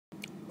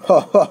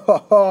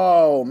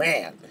Oh,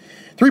 man.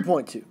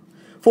 3.2.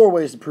 4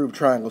 ways to prove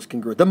triangles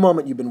congruent. The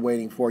moment you've been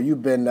waiting for.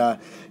 You've been,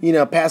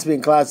 past me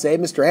in class, say, hey,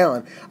 Mr.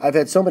 Allen, I've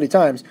had so many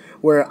times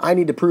where I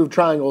need to prove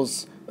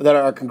triangles that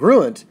are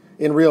congruent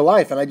in real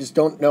life, and I just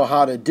don't know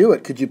how to do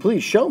it. Could you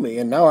please show me?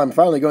 And now I'm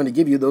finally going to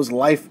give you those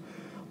life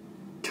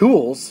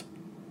tools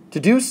to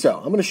do so.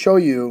 I'm going to show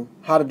you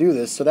how to do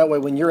this, so that way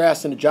when you're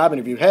asked in a job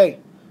interview, hey,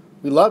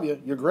 we love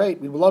you, you're great,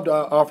 we would love to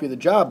offer you the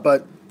job,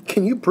 but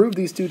can you prove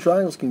these two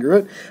triangles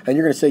congruent? And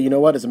you're going to say, you know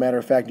what, as a matter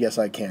of fact, yes,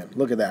 I can.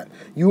 Look at that.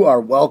 You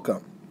are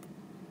welcome.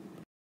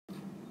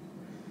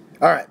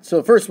 All right, so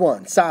the first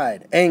one,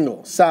 side,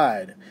 angle,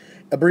 side,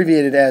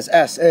 abbreviated as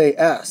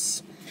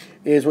SAS,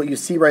 is what you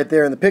see right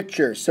there in the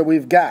picture. So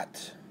we've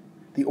got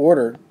the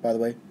order, by the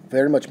way,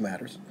 very much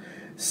matters.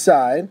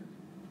 Side,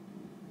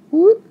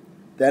 whoop,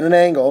 then an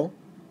angle,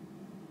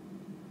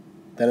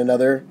 then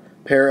another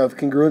pair of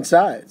congruent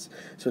sides.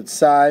 So it's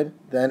side,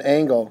 then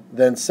angle,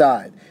 then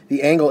side.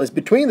 The angle is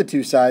between the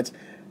two sides,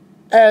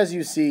 as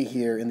you see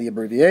here in the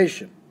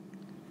abbreviation.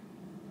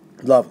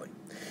 Lovely.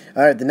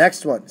 All right, the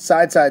next one,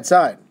 side, side,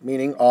 side,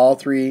 meaning all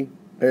three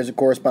pairs of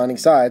corresponding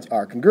sides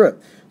are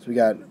congruent. So we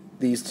got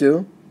these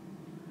two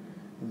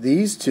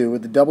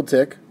with the double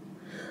tick.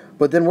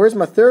 But then where's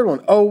my third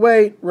one? Oh,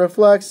 wait,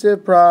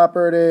 reflexive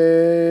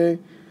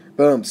property.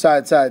 Boom,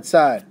 side, side,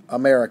 side,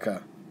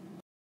 America.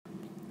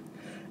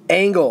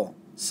 Angle,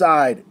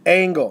 side,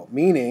 angle,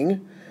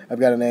 meaning I've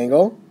got an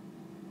angle,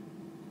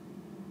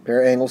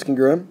 pair of angles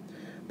congruent,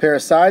 pair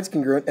of sides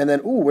congruent, and then,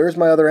 ooh, where's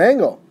my other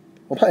angle?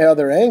 Well, my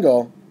other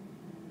angle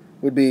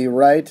would be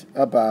right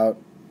about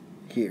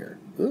here.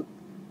 Ooh.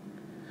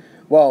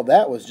 Well,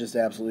 that was just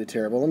absolutely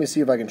terrible. Let me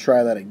see if I can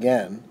try that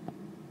again.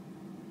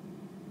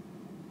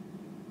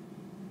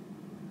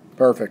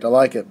 Perfect, I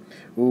like it.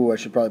 Ooh, I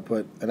should probably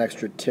put an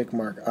extra tick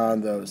mark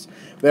on those.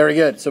 Very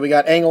good. So we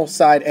got angle,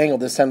 side, angle.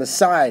 This time the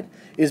side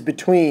is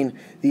between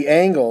the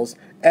angles,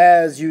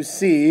 as you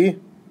see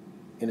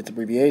in its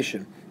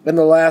abbreviation. Then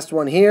the last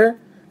one here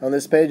on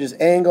this page is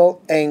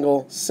angle,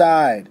 angle,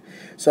 side.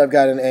 So I've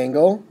got an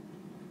angle,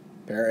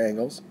 pair of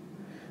angles,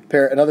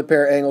 another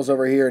pair of angles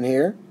over here and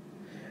here.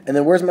 And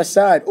then where's my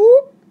side?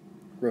 Ooh,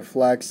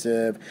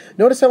 reflexive.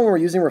 Notice how when we're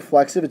using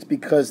reflexive, it's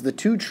because the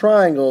two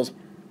triangles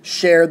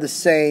share the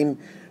same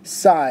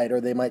side,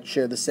 or they might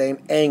share the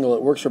same angle.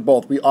 It works for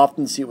both. We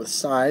often see it with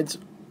sides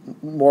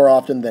more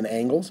often than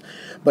angles,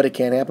 but it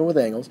can happen with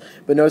angles.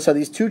 But notice how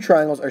these two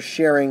triangles are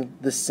sharing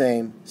the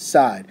same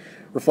side.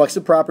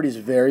 Reflexive property is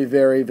very,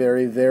 very,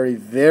 very, very,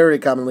 very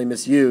commonly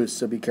misused,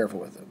 so be careful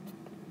with it.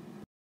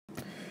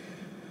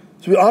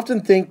 So we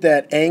often think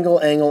that angle,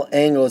 angle,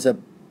 angle is a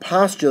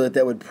postulate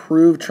that would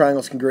prove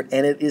triangles congruent,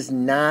 and it is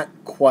not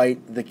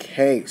quite the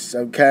case,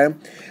 okay?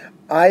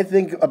 I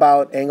think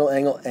about angle,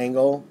 angle,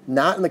 angle,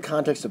 not in the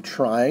context of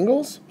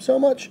triangles so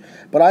much,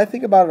 but I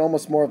think about it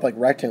almost more of like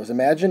rectangles.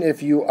 Imagine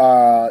if you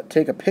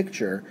take a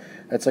picture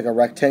that's like a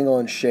rectangle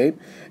in shape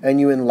and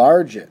you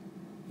enlarge it.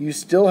 You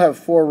still have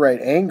 4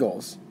 right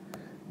angles,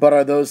 but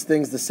are those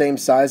things the same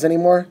size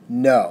anymore?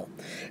 No.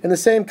 And the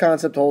same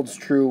concept holds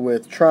true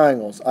with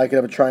triangles. I could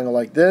have a triangle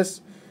like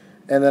this,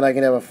 and then I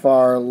can have a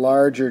far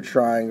larger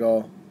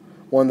triangle,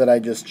 one that I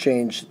just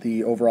changed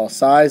the overall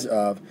size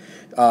of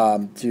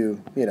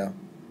to,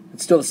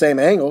 it's still the same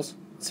angles.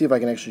 Let's see if I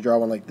can actually draw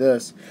one like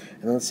this,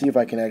 and then let's see if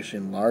I can actually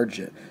enlarge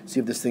it.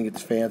 See if this thing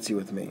gets fancy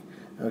with me.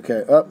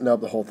 Okay, oh, no,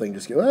 the whole thing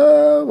just goes,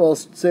 oh, well,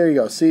 there you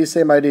go. See,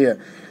 same idea.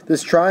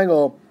 This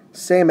triangle,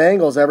 same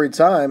angles every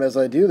time as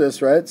I do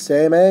this, right?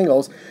 Same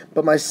angles,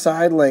 but my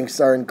side lengths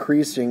are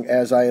increasing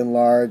as I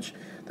enlarge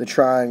the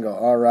triangle.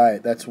 All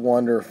right, that's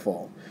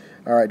wonderful.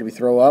 All right, do we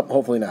throw up?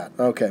 Hopefully not.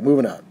 Okay,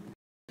 moving on.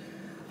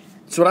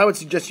 So what I would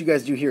suggest you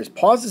guys do here is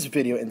pause this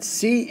video and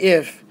see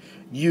if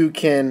you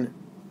can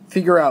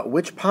figure out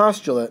which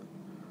postulate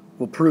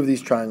will prove these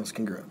triangles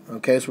congruent.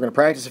 Okay, so we're going to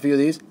practice a few of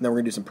these, and then we're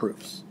going to do some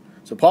proofs.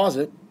 So pause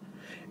it,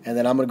 and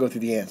then I'm going to go through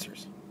the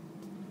answers.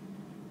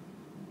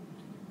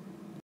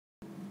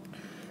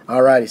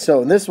 Alrighty,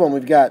 so in this one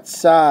we've got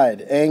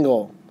side,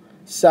 angle,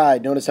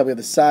 side. Notice how we have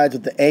the sides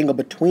with the angle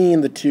between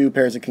the two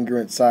pairs of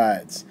congruent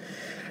sides.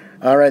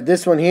 Alright,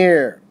 this one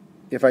here,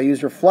 if I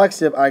use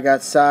reflexive, I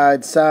got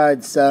side,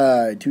 side,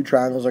 side. Two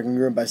triangles are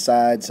congruent by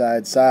side,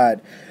 side,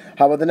 side.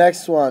 How about the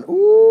next one?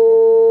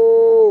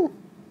 Ooh!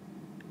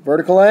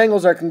 Vertical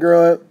angles are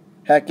congruent.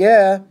 Heck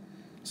yeah!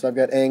 So I've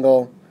got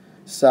angle,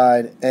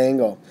 side,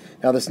 angle.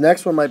 Now this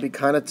next one might be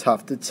kind of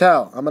tough to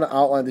tell. I'm going to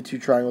outline the two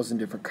triangles in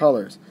different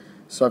colors.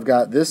 So I've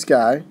got this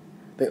guy.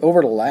 They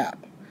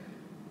overlap.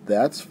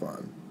 That's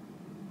fun.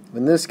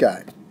 And this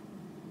guy.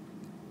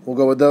 We'll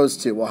go with those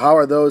two. Well, how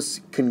are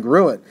those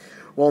congruent?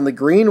 Well, in the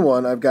green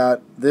one, I've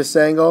got this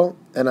angle,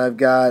 and I've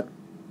got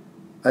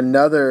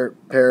another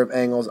pair of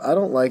angles. I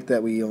don't like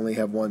that we only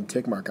have one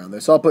tick mark on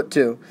there, so I'll put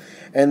 2.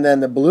 And then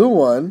the blue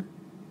one,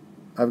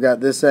 I've got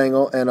this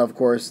angle, and of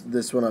course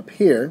this one up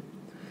here.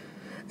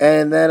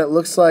 And then it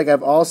looks like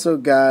I've also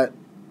got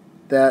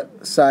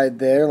that side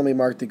there. Let me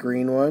mark the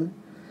green one.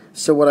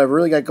 So what I've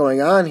really got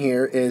going on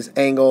here is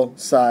angle,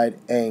 side,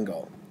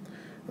 angle.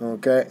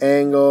 Okay,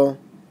 angle,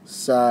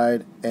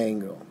 side,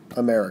 angle.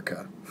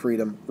 America,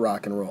 freedom,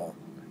 rock and roll.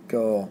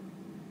 Go.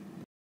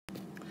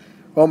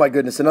 Oh my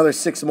goodness, another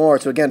 6 more.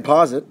 So again,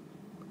 pause it,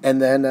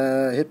 and then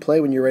hit play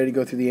when you're ready to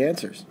go through the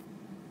answers.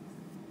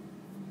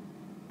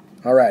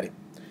 Alrighty.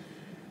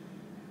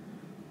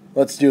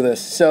 Let's do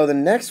this. So the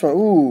next one,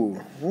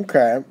 ooh,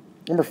 okay.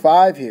 Number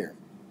 5 here.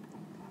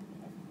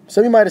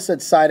 Some of you might have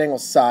said side, angle,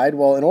 side.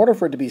 Well, in order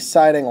for it to be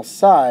side, angle,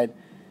 side,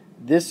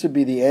 this would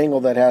be the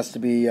angle that has to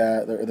be,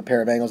 the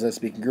pair of angles that has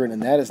to be congruent,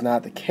 and that is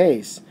not the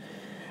case.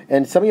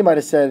 And some of you might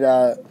have said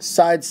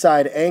side,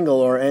 side, angle,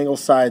 or angle,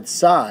 side,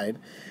 side.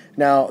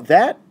 Now,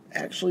 that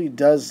actually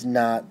does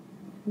not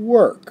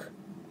work,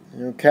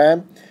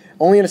 okay?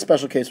 Only in a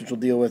special case, which we'll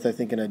deal with, I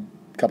think, in a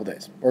couple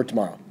days, or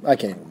tomorrow. I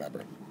can't even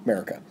remember.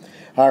 America.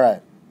 All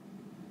right.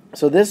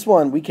 So this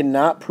one, we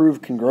cannot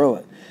prove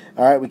congruent.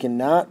 All right, we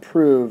cannot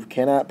prove.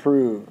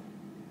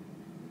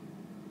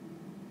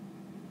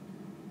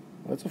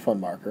 That's a fun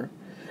marker.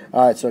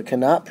 All right, so it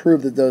cannot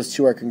prove that those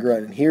two are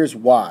congruent, and here's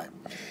why.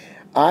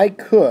 I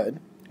could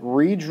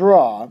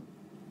redraw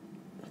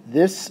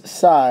this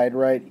side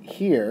right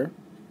here.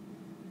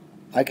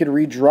 I could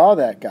redraw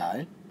that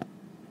guy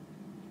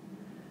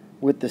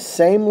with the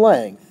same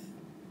length,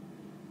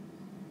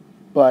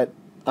 but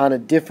on a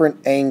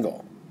different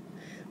angle,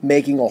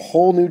 making a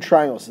whole new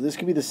triangle. So this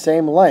could be the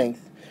same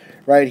length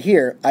right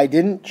here. I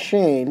did not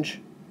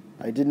change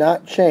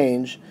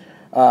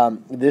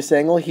this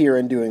angle here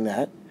in doing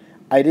that.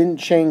 I didn't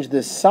change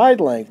this side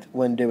length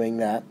when doing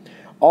that.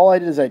 All I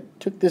did is I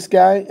took this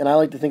guy, and I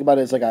like to think about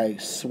it as like I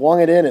swung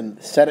it in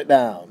and set it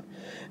down.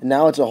 And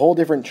now it's a whole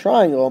different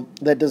triangle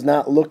that does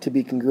not look to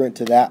be congruent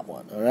to that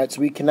one. All right, so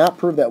we cannot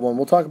prove that one.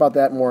 We'll talk about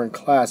that more in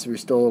class if you're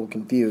still a little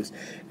confused.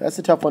 That's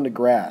a tough one to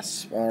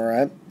grasp. All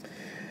right.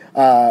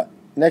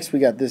 Next, we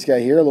got this guy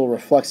here. A little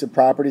reflexive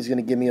property is going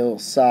to give me a little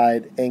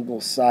side,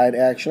 angle, side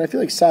action. I feel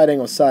like side,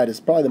 angle, side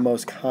is probably the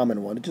most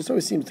common one. It just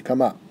always seems to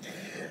come up.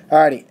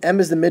 Alrighty, M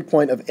is the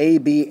midpoint of A,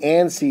 B,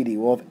 and CD.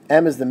 Well, if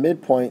M is the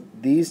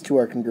midpoint, these two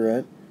are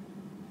congruent.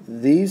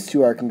 These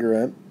two are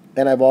congruent.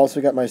 And I've also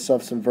got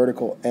myself some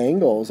vertical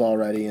angles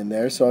already in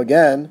there. So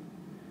again,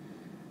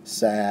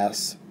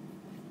 sass.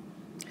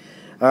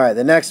 Alright,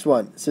 the next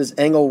one. It says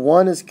angle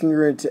 1 is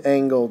congruent to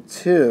angle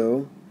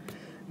 2.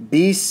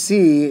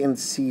 BC and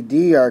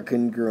CD are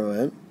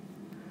congruent.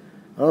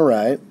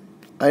 Alright.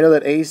 I know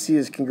that AC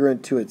is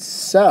congruent to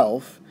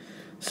itself.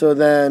 So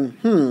then,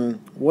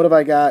 what have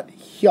I got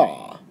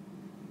here?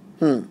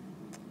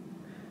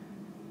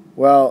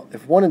 Well,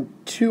 if 1 and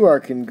 2 are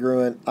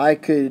congruent, I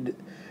could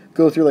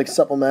go through like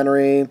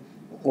supplementary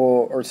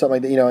or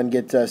something like that, and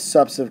get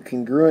subs of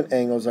congruent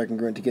angles are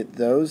congruent to get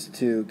those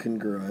two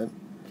congruent.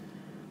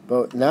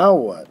 But now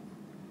what?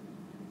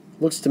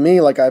 Looks to me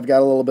like I've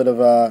got a little bit of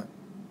a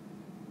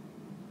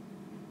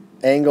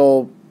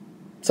angle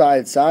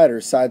side side or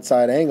side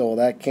side angle. Well,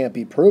 that can't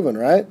be proven,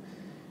 right?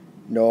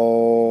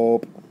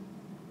 Nope.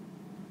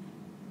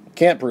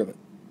 Can't prove it.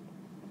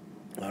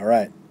 All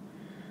right.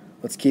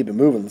 Let's keep it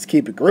moving. Let's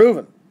keep it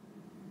grooving.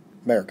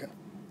 America.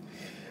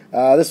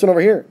 This one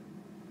over here.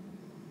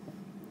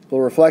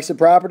 Little reflexive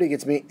property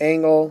gets me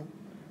angle,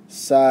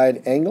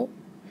 side, angle.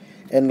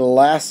 And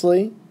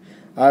lastly,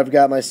 I've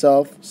got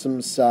myself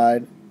some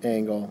side,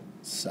 angle,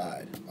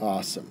 side.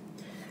 Awesome.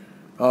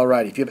 All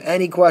right. If you have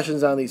any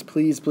questions on these,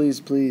 please, please,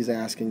 please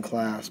ask in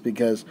class,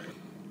 because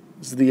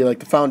this is the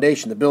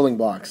foundation, the building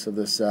blocks of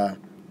this,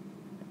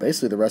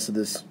 basically the rest of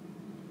this,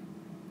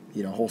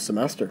 whole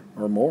semester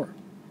or more.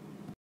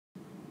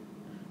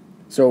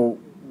 So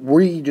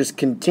we just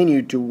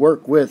continue to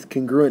work with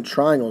congruent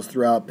triangles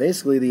throughout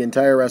basically the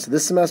entire rest of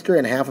this semester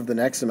and half of the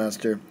next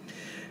semester.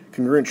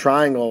 Congruent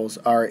triangles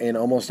are in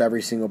almost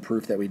every single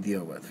proof that we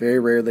deal with. Very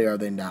rarely are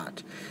they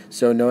not.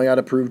 So knowing how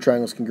to prove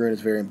triangles congruent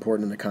is very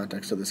important in the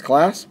context of this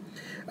class,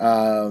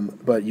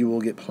 but you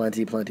will get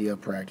plenty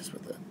of practice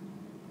with it.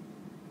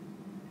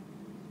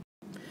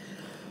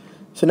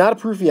 So not a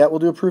proof yet. We'll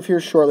do a proof here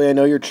shortly. I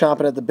know you're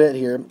chomping at the bit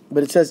here,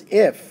 but it says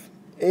if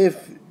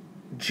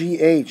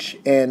GH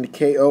and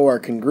KO are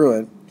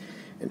congruent,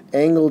 and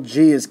angle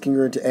G is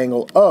congruent to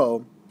angle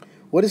O,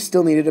 what is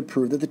still needed to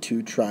prove that the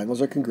two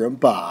triangles are congruent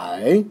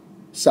by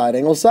side,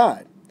 angle,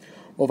 side?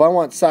 Well, if I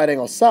want side,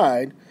 angle,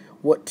 side,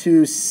 what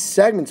two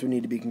segments would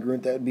need to be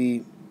congruent? That would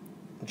be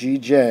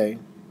GJ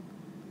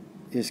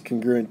is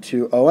congruent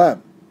to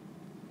OM.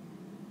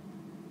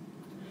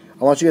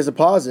 I want you guys to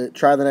pause it,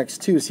 try the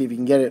next two, see if you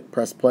can get it,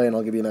 press play, and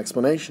I'll give you an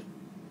explanation.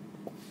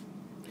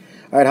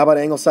 All right, how about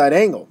angle, side,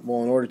 angle?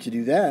 Well, in order to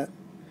do that,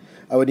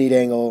 I would need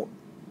angle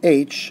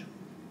H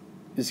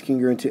is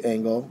congruent to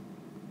angle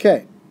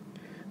K.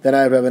 Then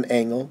I would have an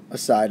angle, a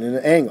side, and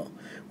an angle,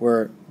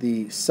 where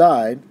the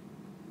side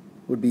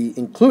would be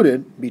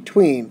included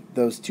between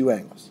those two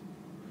angles.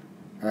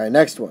 All right,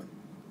 next one.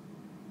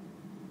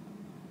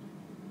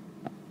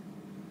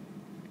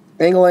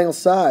 Angle, angle,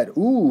 side.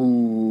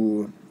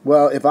 Ooh.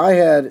 Well, if I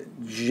had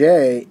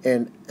J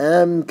and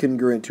M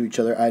congruent to each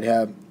other, I'd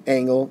have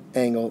angle,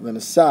 angle, then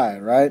a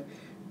side, right?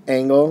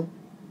 Angle,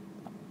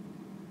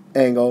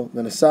 angle,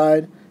 then a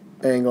side,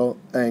 angle,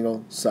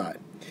 angle, side.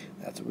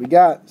 That's what we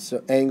got.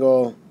 So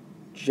angle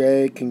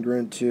J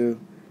congruent to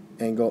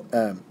angle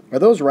M. Are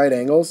those right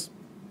angles?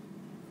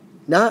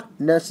 Not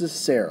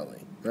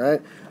necessarily,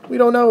 right? We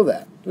don't know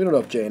that. We don't know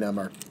if J and M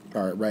are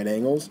at right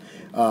angles.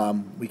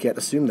 We can't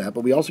assume that,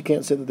 but we also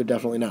can't say that they're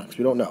definitely not, because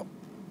we don't know.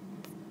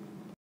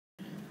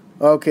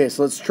 Okay,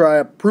 so let's try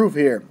a proof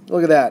here.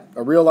 Look at that,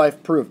 a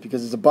real-life proof,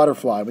 because it's a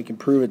butterfly. We can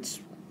prove its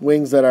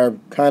wings that are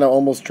kind of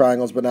almost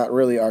triangles, but not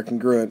really, are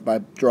congruent by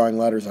drawing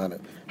letters on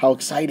it. How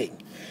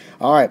exciting.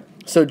 All right,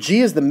 so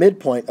G is the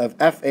midpoint of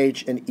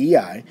FH and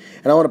EI,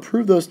 and I want to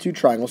prove those two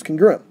triangles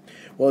congruent.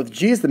 Well, if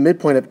G is the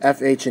midpoint of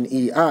FH and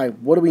EI,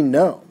 what do we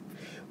know?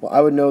 Well,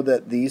 I would know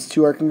that these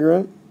two are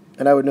congruent,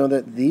 and I would know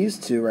that these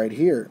two right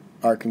here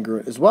are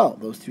congruent as well,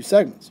 those two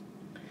segments.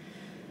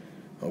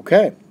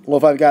 Okay, well,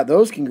 if I've got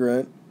those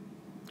congruent,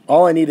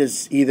 all I need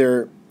is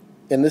either,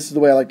 and this is the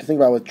way I like to think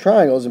about it with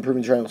triangles and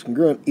proving triangles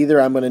congruent,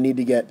 either I'm going to need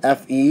to get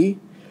FE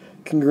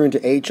congruent to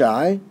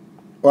HI,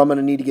 or I'm going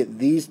to need to get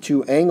these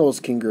two angles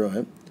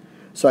congruent,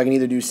 so I can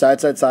either do side,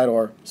 side, side,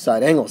 or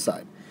side, angle,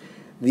 side.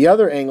 The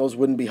other angles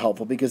wouldn't be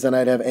helpful, because then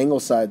I'd have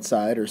angle, side,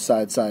 side, or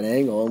side, side,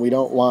 angle, and we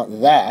don't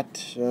want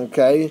that,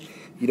 okay?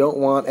 You don't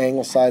want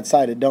angle, side,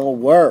 side. It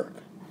don't work.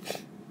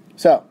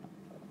 So,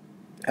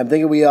 I'm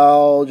thinking we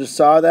all just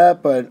saw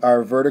that, but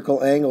our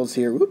vertical angles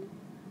here, whoop,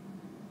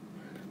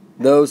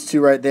 those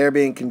two right there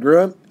being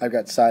congruent, I've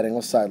got side,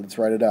 angle, side. Let's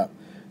write it up.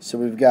 So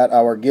we've got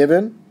our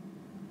given.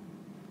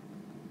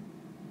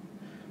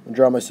 I'll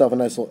draw myself a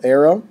nice little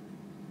arrow.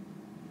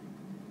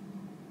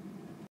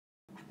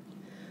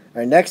 All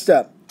right, next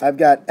up, I've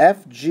got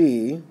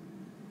FG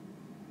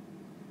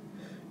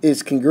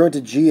is congruent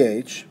to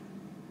GH.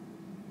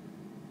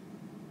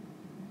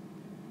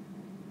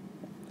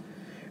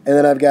 And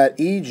then I've got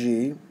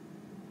EG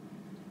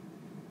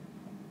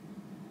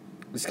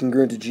is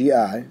congruent to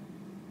GI.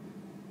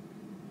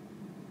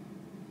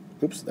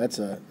 Oops, that's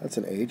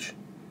an H.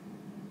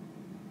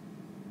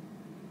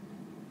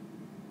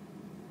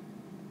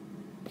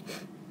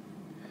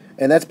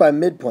 And that's by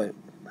midpoint.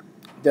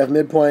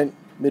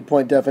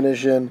 Midpoint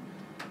definition.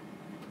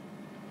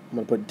 I'm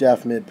going to put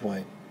def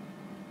midpoint.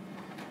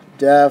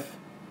 Def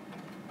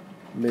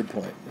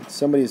midpoint.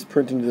 Somebody is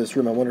printing to this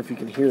room. I wonder if you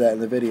can hear that in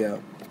the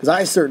video, because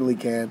I certainly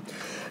can.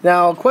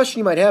 Now, a question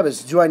you might have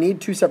is, do I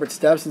need two separate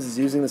steps since it's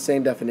using the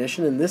same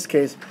definition? In this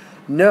case,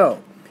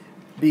 no.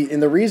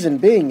 And the reason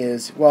being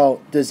is, well,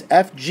 does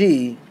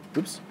FG,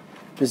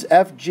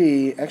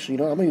 actually, you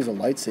know, I'm going to use a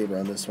lightsaber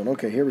on this one.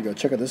 Okay, here we go.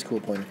 Check out this cool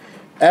pointer.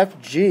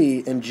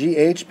 FG and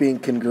GH being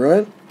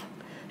congruent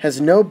has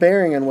no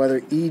bearing on whether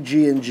EG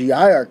and GI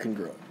are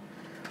congruent.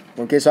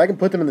 Okay, so I can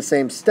put them in the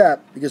same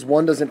step because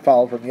one doesn't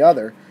follow from the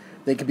other.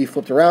 They can be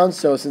flipped around,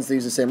 so since they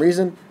use the same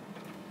reason,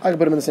 I can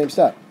put them in the same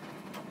step.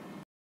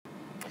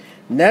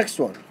 Next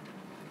one.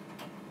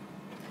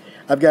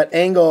 I've got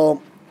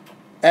angle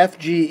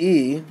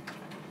FGE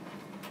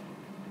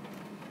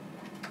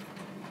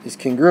is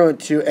congruent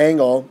to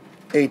angle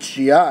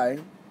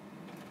HGI,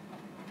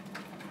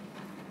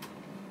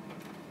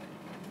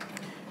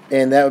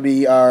 and that would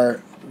be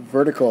our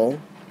vertical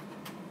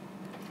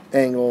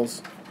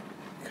angles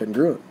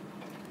congruent.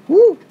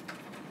 Woo!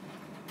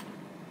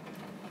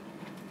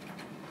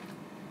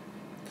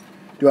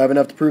 Do I have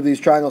enough to prove these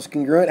triangles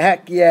congruent?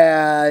 Heck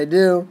yeah, I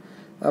do.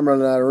 I'm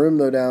running out of room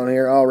though down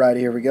here. Alright,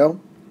 here we go.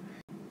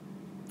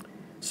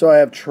 So I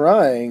have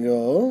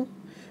triangle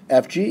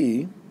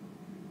FGE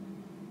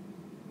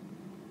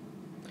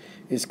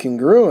is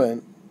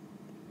congruent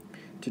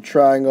to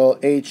triangle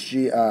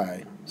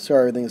HGI.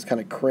 Sorry, everything is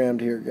kind of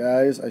crammed here,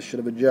 guys. I should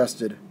have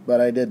adjusted, but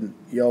I didn't.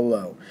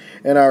 YOLO.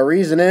 And our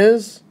reason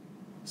is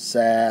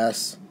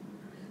SAS.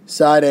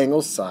 Side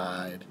angle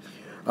side.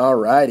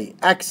 Alrighty,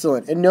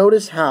 excellent. And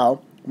notice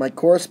how my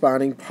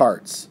corresponding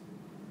parts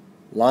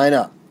line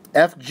up.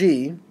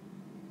 FG,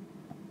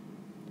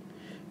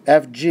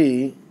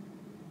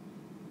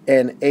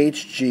 and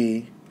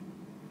HG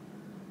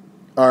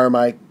are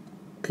my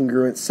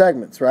congruent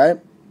segments, right?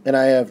 And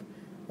I have,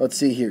 let's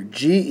see here,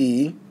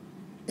 GE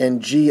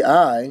and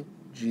GI,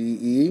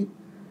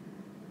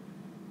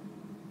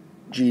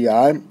 GI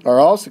are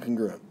also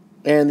congruent.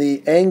 And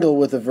the angle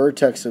with the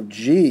vertex of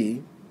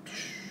G,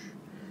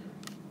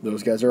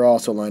 those guys are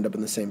also lined up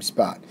in the same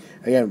spot.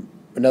 Again,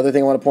 another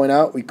thing I want to point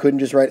out, we couldn't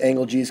just write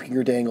angle G is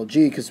congruent to angle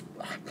G, because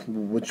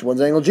which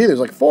one's angle G? There's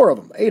like 4 of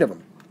them, 8 of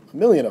them, a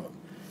million of them.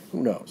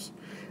 Who knows?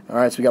 All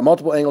right, so we got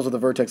multiple angles with the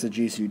vertex of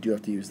G, so you do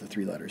have to use the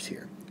 3 letters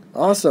here.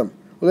 Awesome.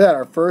 Look at that,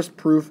 our first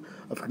proof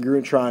of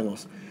congruent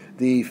triangles.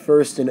 The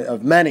first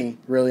of many,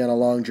 really, on a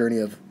long journey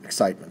of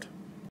excitement.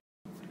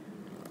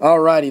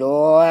 Alrighty,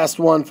 last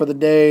one for the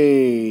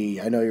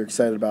day. I know you're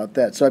excited about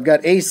that. So I've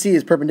got AC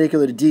is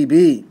perpendicular to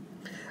DB.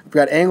 I've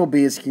got angle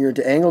B is congruent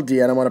to angle D,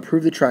 and I want to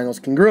prove the triangle is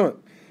congruent.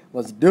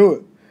 Let's do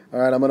it.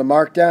 Alright, I'm going to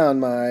mark down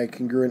my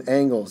congruent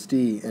angles,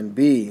 D and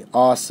B.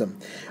 Awesome.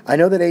 I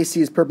know that AC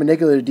is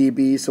perpendicular to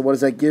DB, so what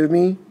does that give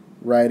me?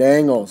 Right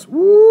angles.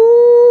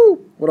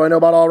 Woo! What do I know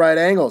about all right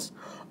angles?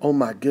 Oh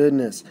my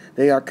goodness.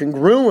 They are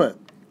congruent.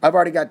 I've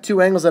already got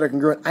two angles that are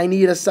congruent. I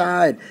need a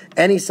side.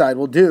 Any side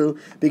will do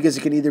because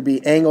it can either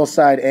be angle,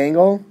 side,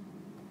 angle,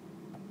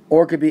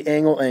 or it could be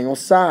angle, angle,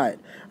 side.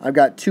 I've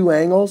got two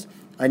angles.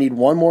 I need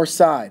one more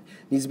side.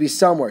 It needs to be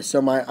somewhere.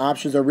 So my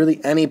options are really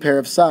any pair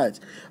of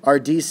sides. Are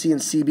DC and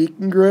CB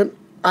congruent?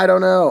 I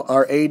don't know.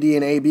 Are AD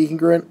and AB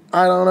congruent?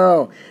 I don't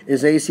know.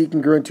 Is AC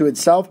congruent to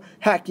itself?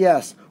 Heck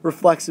yes.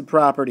 Reflexive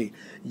property.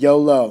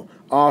 YOLO.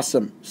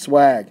 Awesome.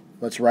 Swag.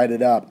 Let's write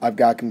it up. I've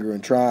got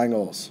congruent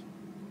triangles.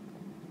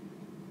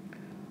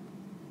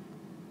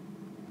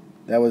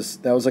 That was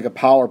like a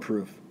power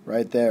proof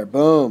right there.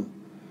 Boom.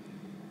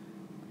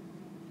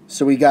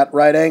 So we got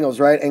right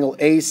angles, right? Angle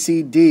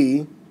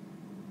ACD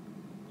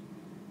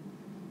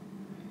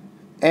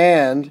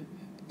and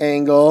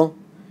angle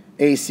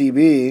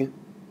ACB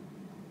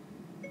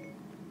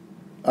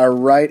are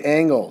right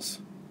angles.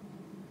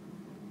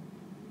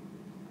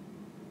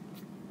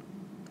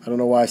 I don't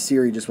know why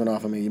Siri just went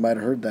off on me. You might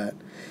have heard that.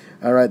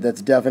 All right,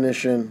 that's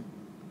definition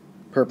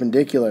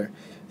perpendicular.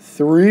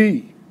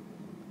 3.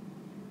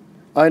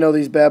 I know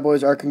these bad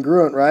boys are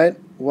congruent, right?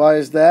 Why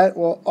is that?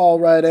 Well, all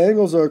right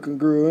angles are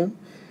congruent.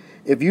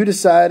 If you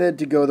decided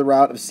to go the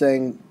route of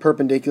saying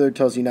perpendicular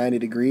tells you 90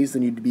 degrees,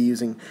 then you'd be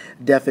using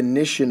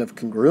definition of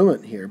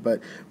congruent here. But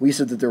we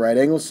said that they're right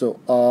angles, so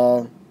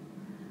all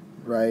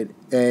right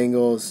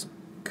angles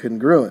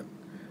congruent.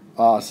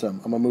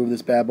 Awesome. I'm going to move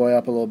this bad boy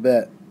up a little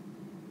bit.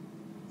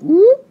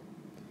 Whoop.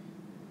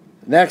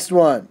 Next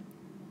one.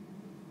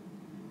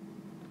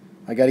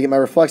 I got to get my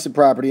reflexive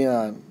property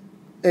on.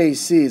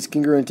 AC is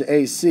congruent to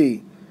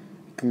AC,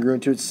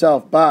 congruent to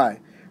itself by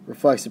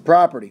reflexive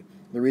property.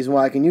 The reason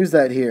why I can use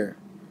that here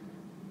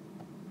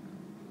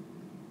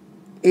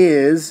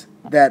is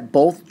that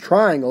both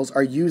triangles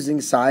are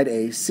using side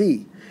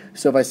AC.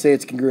 So if I say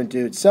it's congruent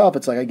to itself,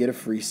 it's like I get a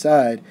free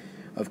side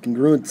of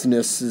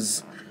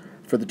congruentnesses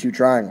for the two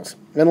triangles.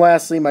 And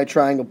lastly, my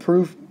triangle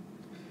proof,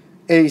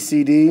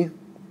 ACD,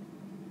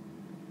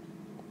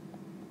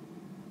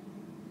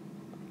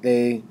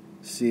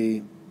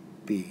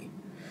 ACB.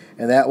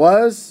 And that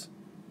was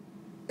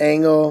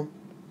angle,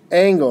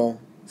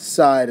 angle,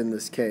 side in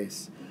this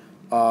case.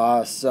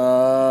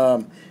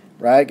 Awesome.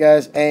 Right,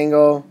 guys?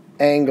 Angle,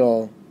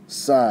 angle,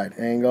 side.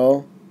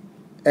 Angle,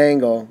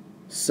 angle,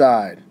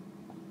 side.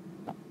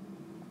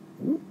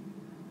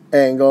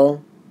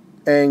 Angle,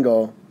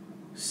 angle,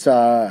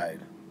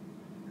 side.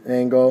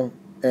 Angle,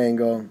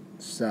 angle,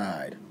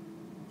 side.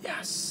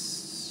 Yes.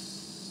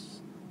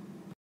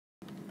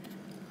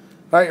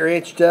 All right, your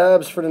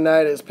H-dubs for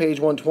tonight is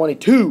page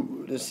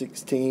 122 to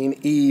 16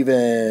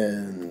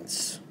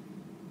 evens.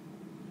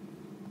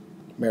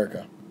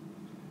 America.